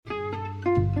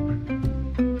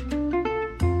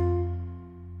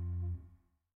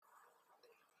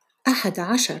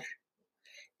11.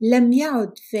 لم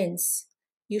يعد فينس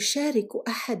يشارك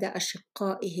أحد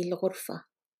أشقائه الغرفة،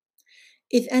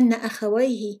 إذ أن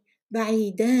أخويه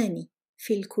بعيدان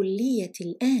في الكلية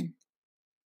الآن.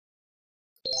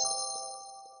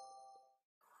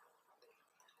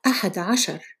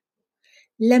 11.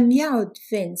 لم يعد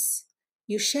فينس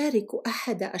يشارك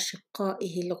أحد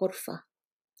أشقائه الغرفة،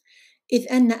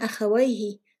 إذ أن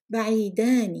أخويه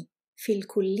بعيدان في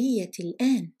الكلية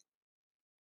الآن.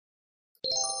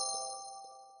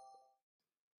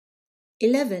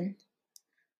 11.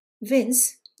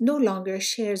 Vince no longer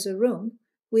shares a room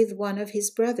with one of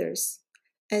his brothers,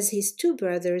 as his two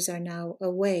brothers are now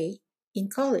away in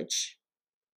college.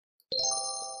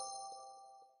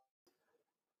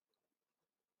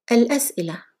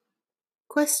 الأسئلة.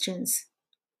 Questions.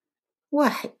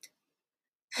 1.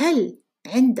 هل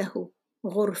عنده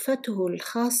غرفته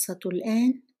الخاصة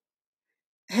الآن؟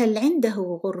 هل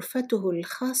عنده غرفته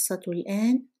الخاصة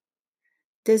الآن؟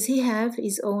 Does he have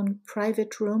his own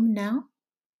private room now?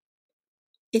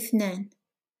 2.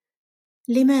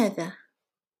 لماذا؟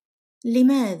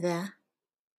 لماذا؟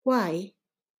 Why?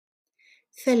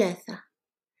 3.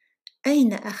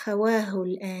 أين أخواه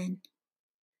الآن؟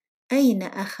 أين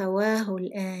أخواه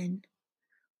الآن؟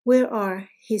 Where are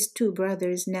his two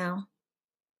brothers now?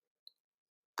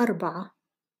 4.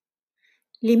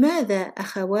 لماذا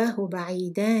أخواه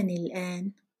بعيدان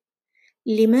الآن؟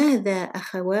 لماذا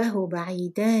أخواه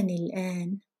بعيدان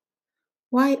الآن؟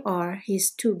 Why are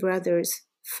his two brothers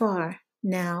far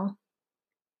now?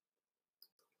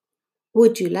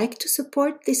 Would you like to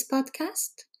support this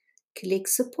podcast? Click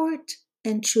support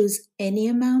and choose any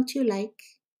amount you like.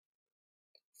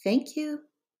 Thank you.